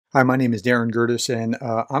Hi, my name is Darren Gertis, and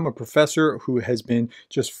I'm a professor who has been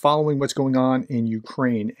just following what's going on in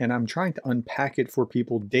Ukraine, and I'm trying to unpack it for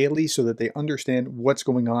people daily so that they understand what's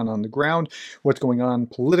going on the ground, what's going on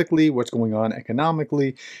politically, what's going on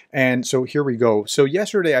economically, and so here we go. So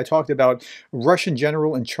yesterday I talked about Russian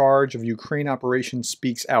general in charge of Ukraine operations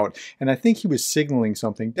speaks out, and I think he was signaling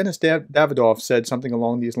something. Denis Davidov said something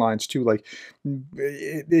along these lines too, like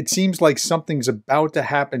it seems like something's about to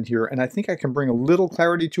happen here, and I think I can bring a little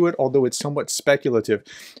clarity to it, although it's somewhat speculative.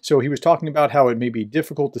 So he was talking about how it may be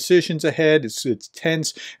difficult decisions ahead, it's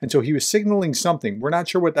tense, and so he was signaling something. We're not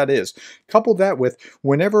sure what that is. Couple that with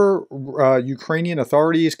whenever Ukrainian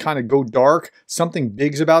authorities kind of go dark, something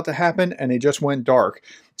big's about to happen, and they just went dark.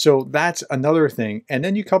 So that's another thing. And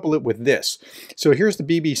then you couple it with this. So here's the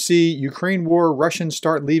BBC, Ukraine war, Russians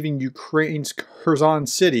start leaving Ukraine's Kherson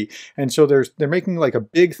city. And so they're making like a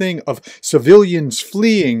big thing of civilians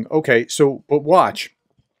fleeing. Okay, so but watch.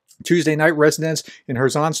 Tuesday night, residents in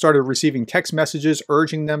Kherson started receiving text messages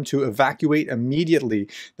urging them to evacuate immediately.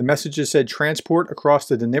 The messages said transport across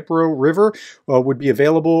the Dnipro River would be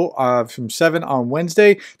available from 7 on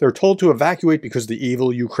Wednesday. They're told to evacuate because the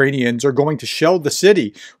evil Ukrainians are going to shell the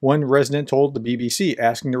city, one resident told the BBC,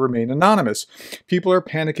 asking to remain anonymous. People are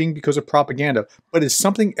panicking because of propaganda, but is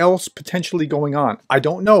something else potentially going on? I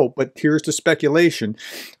don't know, but here's the speculation.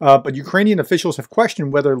 But Ukrainian officials have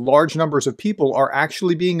questioned whether large numbers of people are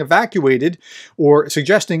actually being evacuated, or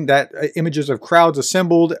suggesting that images of crowds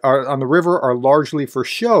assembled on the river are largely for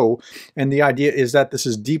show. And the idea is that this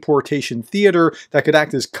is deportation theater that could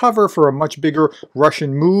act as cover for a much bigger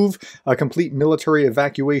Russian move, a complete military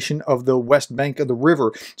evacuation of the west bank of the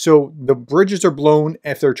river. So the bridges are blown.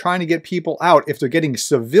 If they're trying to get people out, if they're getting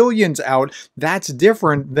civilians out, that's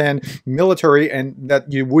different than military, and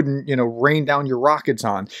that you wouldn't, rain down your rockets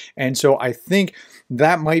on. And so I think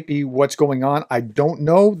that might be what's going on. I don't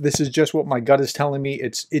know. This is just what my gut is telling me.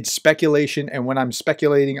 It's speculation, and when I'm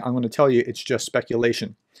speculating, I'm going to tell you it's just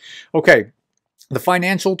speculation. Okay. The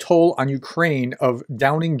financial toll on Ukraine of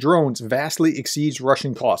downing drones vastly exceeds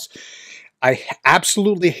Russian costs. I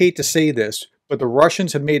absolutely hate to say this, but the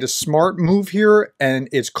Russians have made a smart move here, and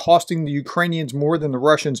it's costing the Ukrainians more than the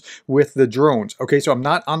Russians with the drones. Okay, so I'm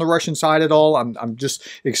not on the Russian side at all. I'm just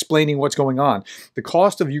explaining what's going on. The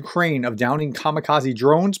cost of Ukraine of downing kamikaze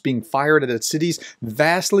drones being fired at its cities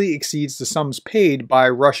vastly exceeds the sums paid by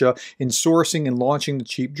Russia in sourcing and launching the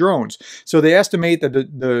cheap drones. So they estimate that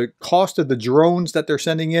the cost of the drones that they're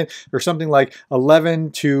sending in are something like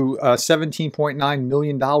 $11 to $17.9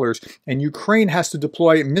 million, and Ukraine has to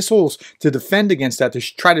deploy missiles to defend against that, to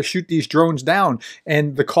try to shoot these drones down.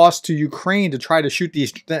 And the cost to Ukraine to try to shoot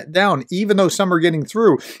these down, even though some are getting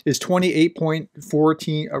through, is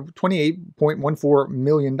 $28.14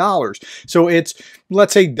 million. So it's,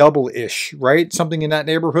 let's say, double-ish, right? Something in that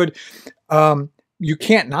neighborhood. You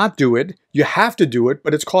can't not do it. You have to do it,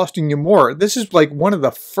 but it's costing you more. This is like one of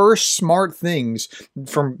the first smart things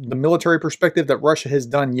from the military perspective that Russia has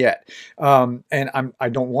done yet. And I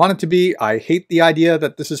don't want it to be. I hate the idea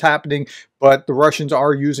that this is happening, but the Russians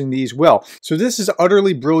are using these well. So this is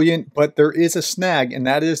utterly brilliant, but there is a snag, and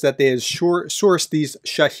that is that they have sourced these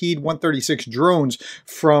Shahed 136 drones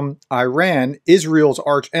from Iran, Israel's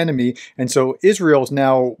arch enemy. And so Israel's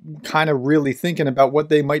now kind of really thinking about what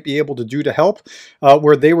they might be able to do to help,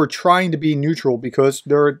 where they were trying to be neutral because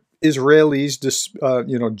there are Israelis,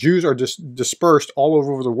 Jews are dispersed all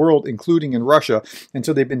over the world, including in Russia, and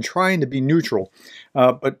so they've been trying to be neutral,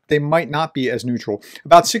 but they might not be as neutral.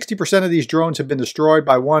 About 60% of these drones have been destroyed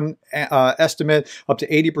by one estimate. Up to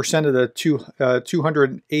 80% of the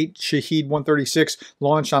 208 Shahed 136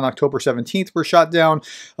 launched on October 17th were shot down.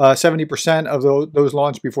 70% of those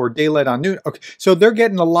launched before daylight on noon. Okay, so they're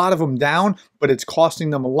getting a lot of them down, but it's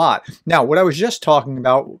costing them a lot. Now, what I was just talking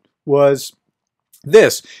about was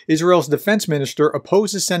this. Israel's defense minister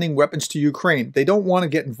opposes sending weapons to Ukraine. They don't want to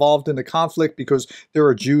get involved in the conflict because there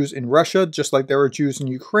are Jews in Russia, just like there are Jews in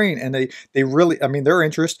Ukraine. And they really, their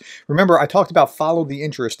interest. Remember, I talked about follow the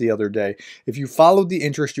interest the other day. If you follow the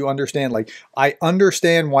interest, you understand, I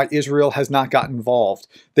understand why Israel has not gotten involved.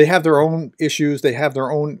 They have their own issues. They have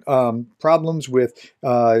their own problems with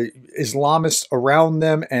Islamists around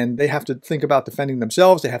them, and they have to think about defending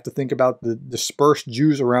themselves. They have to think about the dispersed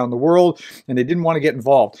Jews around the world, and they didn't want to get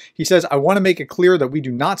involved. He says, I want to make it clear that we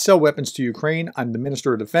do not sell weapons to Ukraine. I'm the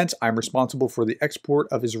Minister of Defense. I'm responsible for the export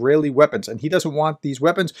of Israeli weapons, and he doesn't want these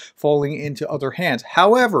weapons falling into other hands.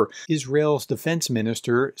 However, Israel's defense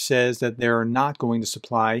minister says that they're not going to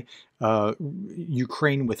supply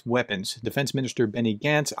Ukraine with weapons. Defense Minister Benny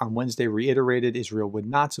Gantz on Wednesday reiterated Israel would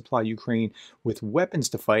not supply Ukraine with weapons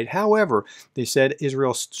to fight. However, they said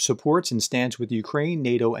Israel supports and stands with Ukraine,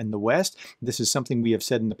 NATO, and the West. This is something we have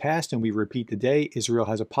said in the past and we repeat today. Israel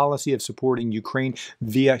has a policy of supporting Ukraine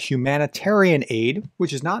via humanitarian aid,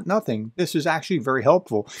 which is not nothing. This is actually very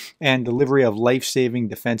helpful, and delivery of life-saving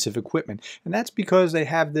defensive equipment. And that's because they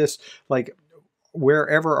have this, like,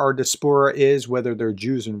 wherever our diaspora is, whether they're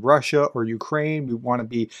Jews in Russia or Ukraine, we want to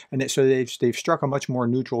be, and so they've struck a much more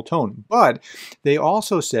neutral tone. But they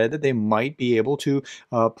also said that they might be able to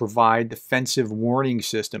provide defensive warning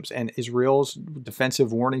systems, and Israel's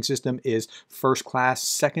defensive warning system is first class,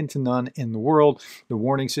 second to none in the world. The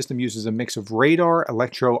warning system uses a mix of radar,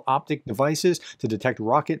 electro-optic devices to detect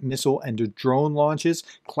rocket, missile, and drone launches,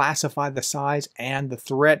 classify the size and the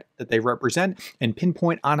threat that they represent, and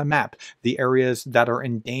pinpoint on a map the areas that are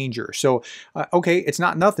in danger. So, okay, it's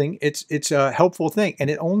not nothing. It's a helpful thing. And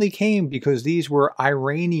it only came because these were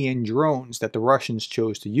Iranian drones that the Russians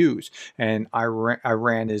chose to use. And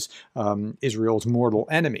Iran is Israel's mortal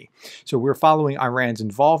enemy. So we're following Iran's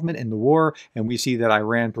involvement in the war, and we see that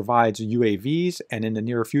Iran provides UAVs and in the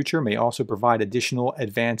near future may also provide additional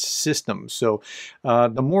advanced systems. So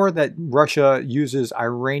the more that Russia uses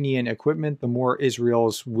Iranian equipment, the more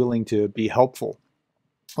Israel's willing to be helpful.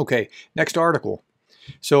 Okay, next article.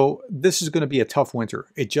 So this is going to be a tough winter.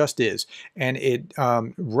 It just is. And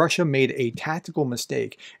Russia made a tactical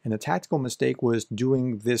mistake. And the tactical mistake was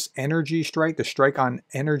doing this energy strike, the strike on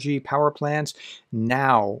energy power plants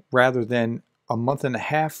now rather than a month and a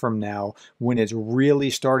half from now when it's really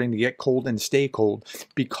starting to get cold and stay cold,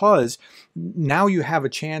 because now you have a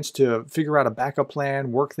chance to figure out a backup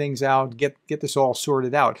plan, work things out, get this all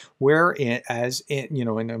sorted out. Whereas in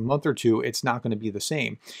a month or two, it's not going to be the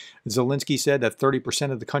same. Zelensky said that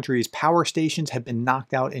 30% of the country's power stations have been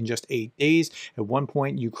knocked out in just 8 days. At one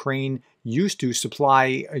point, Ukraine used to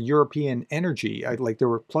supply European energy, like they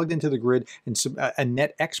were plugged into the grid and a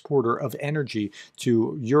net exporter of energy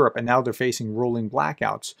to Europe, and now they're facing rolling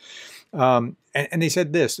blackouts. And they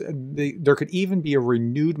said this, there could even be a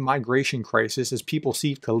renewed migration crisis as people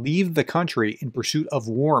seek to leave the country in pursuit of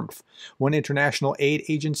warmth. One international aid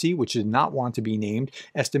agency, which did not want to be named,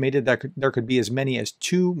 estimated that there could be as many as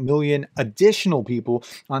 2 million additional people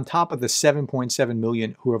on top of the 7.7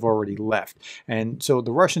 million who have already left. And so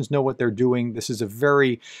the Russians know what they're doing. This is a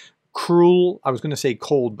very cruel, I was going to say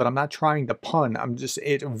cold, but I'm not trying to pun.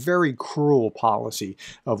 It's a very cruel policy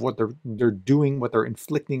of what they're doing, what they're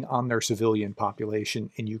inflicting on their civilian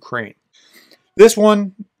population in Ukraine. This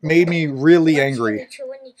one made me really angry.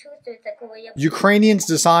 Ukrainians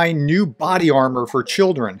design new body armor for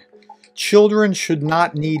children. Children should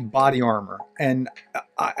not need body armor. And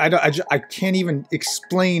I can't even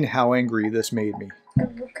explain how angry this made me.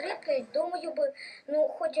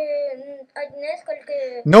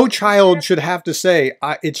 No child should have to say,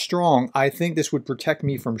 it's strong. I think this would protect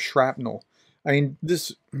me from shrapnel. I mean,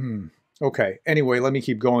 this... Okay, anyway, let me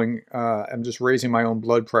keep going. I'm just raising my own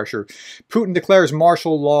blood pressure. Putin declares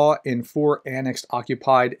martial law in 4 annexed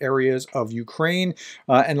occupied areas of Ukraine,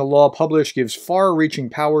 and the law published gives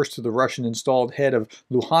far-reaching powers to the Russian-installed head of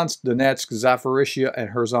Luhansk, Donetsk, Zaporizhia,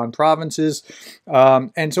 and Kherson provinces.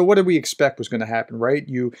 And so what did we expect was going to happen, right?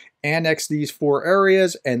 You annex these 4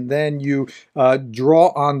 areas, and then you draw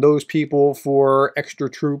on those people for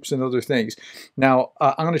extra troops and other things. Now,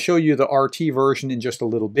 I'm going to show you the RT version in just a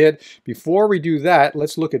little bit. Before we do that,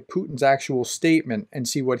 let's look at Putin's actual statement and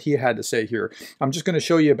see what he had to say here. I'm just going to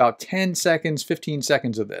show you about 10 seconds, 15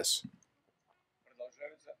 seconds of this.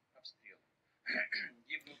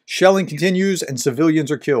 Shelling continues and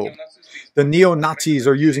civilians are killed. The neo-Nazis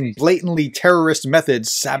are using blatantly terrorist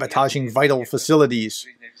methods, sabotaging vital facilities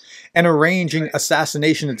and arranging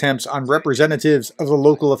assassination attempts on representatives of the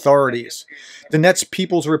local authorities. Donetsk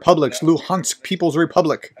People's Republics, Luhansk People's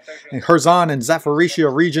Republic, and Kherson and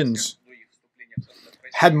Zaporizhia regions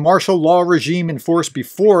had martial law regime in force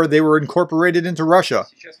before they were incorporated into Russia.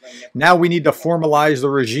 Now we need to formalize the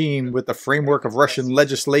regime with the framework of Russian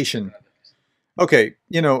legislation. Okay,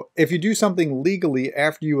 if you do something legally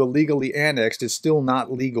after you illegally annexed, it's still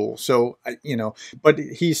not legal. So, but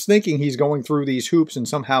he's thinking he's going through these hoops and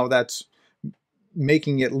somehow that's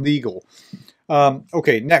making it legal.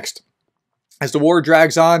 Okay, next. As the war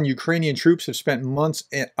drags on, Ukrainian troops have spent months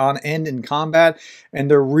on end in combat, and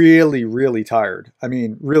they're really, really tired. I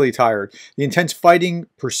mean, really tired. The intense fighting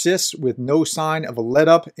persists with no sign of a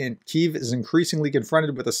let-up, and Kyiv is increasingly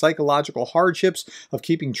confronted with the psychological hardships of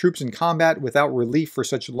keeping troops in combat without relief for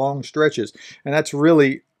such long stretches. And that's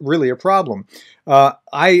really really a problem.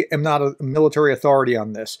 I am not a military authority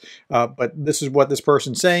on this, but this is what this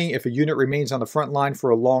person's saying. If a unit remains on the front line for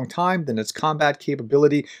a long time, then its combat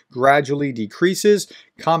capability gradually decreases.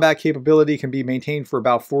 Combat capability can be maintained for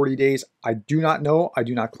about 40 days. I do not know. I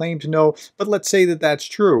do not claim to know, but let's say that that's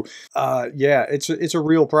true. Yeah, it's a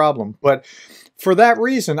real problem. But for that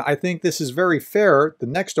reason, I think this is very fair, the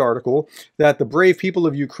next article, that the brave people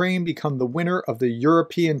of Ukraine become the winner of the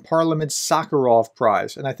European Parliament's Sakharov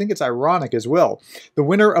Prize. And I think it's ironic as well. The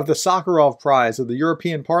winner of the Sakharov Prize of the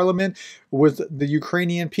European Parliament was the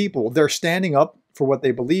Ukrainian people. They're standing up for what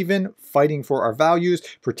they believe in, fighting for our values,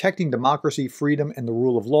 protecting democracy, freedom, and the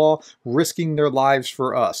rule of law, risking their lives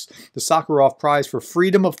for us. The Sakharov Prize for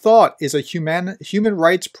Freedom of Thought is a human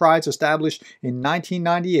rights prize established in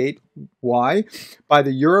 1998. Why? By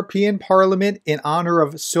the European Parliament in honor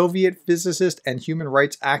of Soviet physicist and human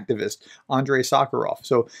rights activist Andrei Sakharov.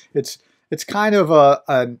 So it's kind of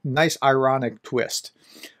a nice ironic twist.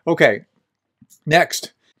 Okay,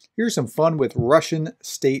 next, here's some fun with Russian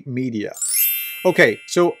state media. Okay,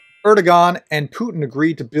 so Erdogan and Putin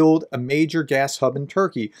agreed to build a major gas hub in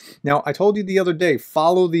Turkey. Now, I told you the other day,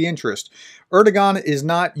 follow the interest. Erdogan is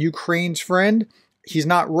not Ukraine's friend. He's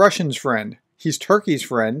not Russia's friend. He's Turkey's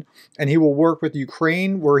friend, and he will work with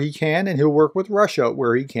Ukraine where he can, and he'll work with Russia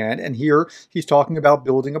where he can. And here he's talking about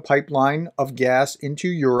building a pipeline of gas into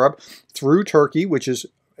Europe through Turkey, which is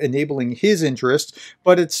enabling his interests,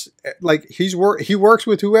 but it's like he works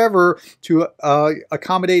with whoever to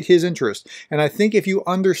accommodate his interests. And I think if you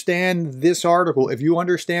understand this article, if you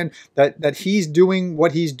understand that he's doing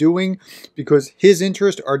what he's doing because his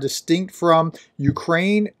interests are distinct from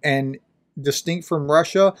Ukraine and distinct from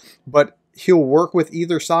Russia, but he'll work with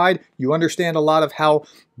either side, you understand a lot of how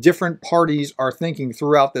different parties are thinking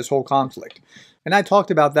throughout this whole conflict. And I talked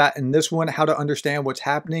about that in this one, how to understand what's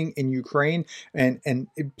happening in Ukraine. And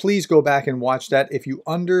please go back and watch that. If you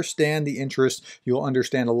understand the interest, you'll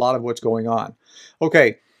understand a lot of what's going on.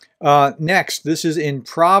 Okay. Next, this is in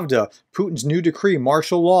Pravda, Putin's new decree,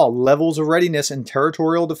 martial law, levels of readiness and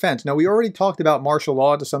territorial defense. Now, we already talked about martial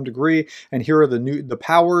law to some degree, and here are the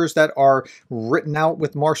powers that are written out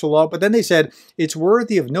with martial law. But then they said it's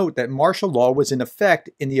worthy of note that martial law was in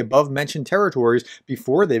effect in the above-mentioned territories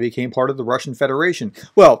before they became part of the Russian Federation.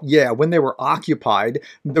 Well, yeah, when they were occupied,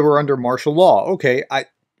 they were under martial law. Okay,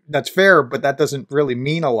 that's fair, but that doesn't really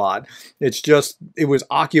mean a lot. It's just it was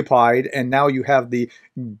occupied, and now you have the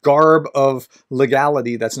garb of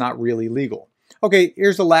legality that's not really legal. Okay,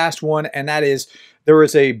 here's the last one, and that is there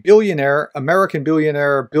is a billionaire, American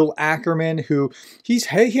billionaire, Bill Ackman, who he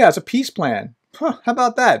has a peace plan. Huh, how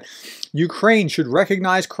about that? Ukraine should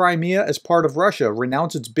recognize Crimea as part of Russia,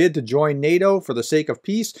 renounce its bid to join NATO for the sake of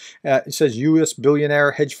peace, says U.S.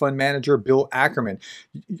 billionaire hedge fund manager Bill Ackman.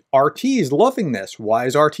 RT is loving this. Why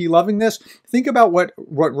is RT loving this? Think about what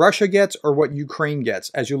Russia gets or what Ukraine gets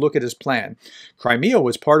as you look at his plan. Crimea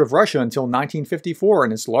was part of Russia until 1954,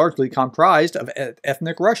 and it's largely comprised of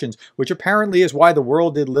ethnic Russians, which apparently is why the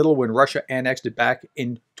world did little when Russia annexed it back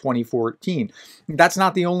in 2014. That's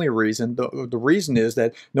not the only reason. The reason is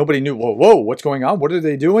that nobody knew, whoa, what's going on? What are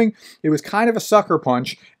they doing? It was kind of a sucker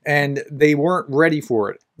punch, and they weren't ready for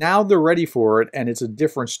it. Now they're ready for it, and it's a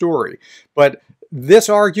different story. But this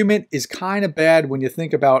argument is kind of bad when you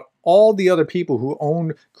think about all the other people who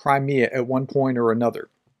owned Crimea at one point or another.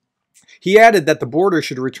 He added that the borders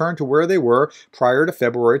should return to where they were prior to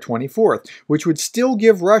February 24th, which would still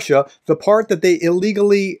give Russia the part that they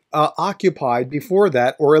illegally occupied before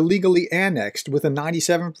that or illegally annexed with a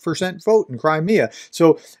 97% vote in Crimea.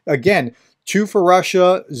 So again, 2 for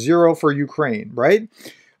Russia, 0 for Ukraine, right?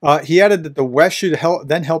 He added that the West should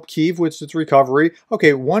then help Kyiv with its recovery.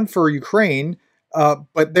 Okay, 1 for Ukraine.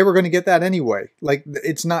 But they were going to get that anyway. Like,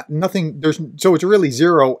 it's nothing, so it's really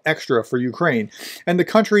 0 extra for Ukraine. And the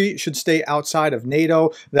country should stay outside of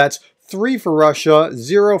NATO. That's 3 for Russia,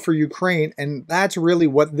 0 for Ukraine, and that's really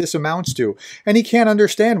what this amounts to. And he can't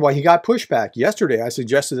understand why he got pushback. Yesterday, I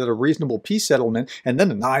suggested that a reasonable peace settlement, and then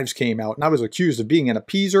the knives came out, and I was accused of being an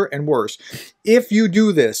appeaser and worse. If you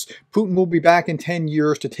do this, Putin will be back in 10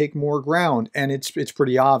 years to take more ground, and it's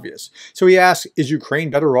pretty obvious. So he asks, is Ukraine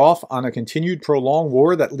better off on a continued prolonged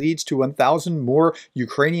war that leads to 1,000 more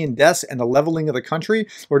Ukrainian deaths and the leveling of the country,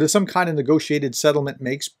 or does some kind of negotiated settlement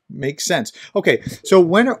make sense? Okay, so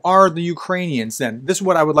when are the Ukrainians then? This is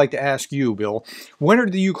what I would like to ask you, Bill. When are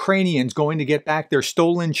the Ukrainians going to get back their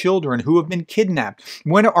stolen children who have been kidnapped?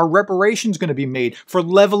 When are reparations going to be made for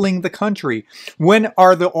leveling the country? When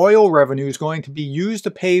are the oil revenues going to be used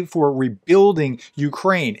to pay for rebuilding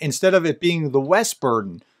Ukraine instead of it being the West's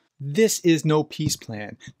burden? This is no peace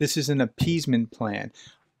plan. This is an appeasement plan.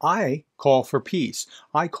 I call for peace.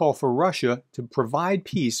 I call for Russia to provide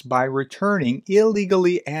peace by returning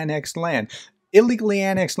illegally annexed land. Illegally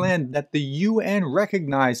annexed land that the UN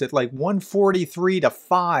recognized at like 143 to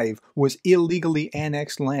 5 was illegally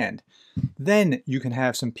annexed land. Then you can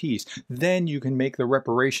have some peace. Then you can make the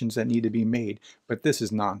reparations that need to be made. But this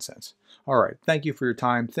is nonsense. All right. Thank you for your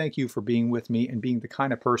time. Thank you for being with me and being the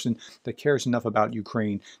kind of person that cares enough about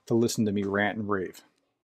Ukraine to listen to me rant and rave.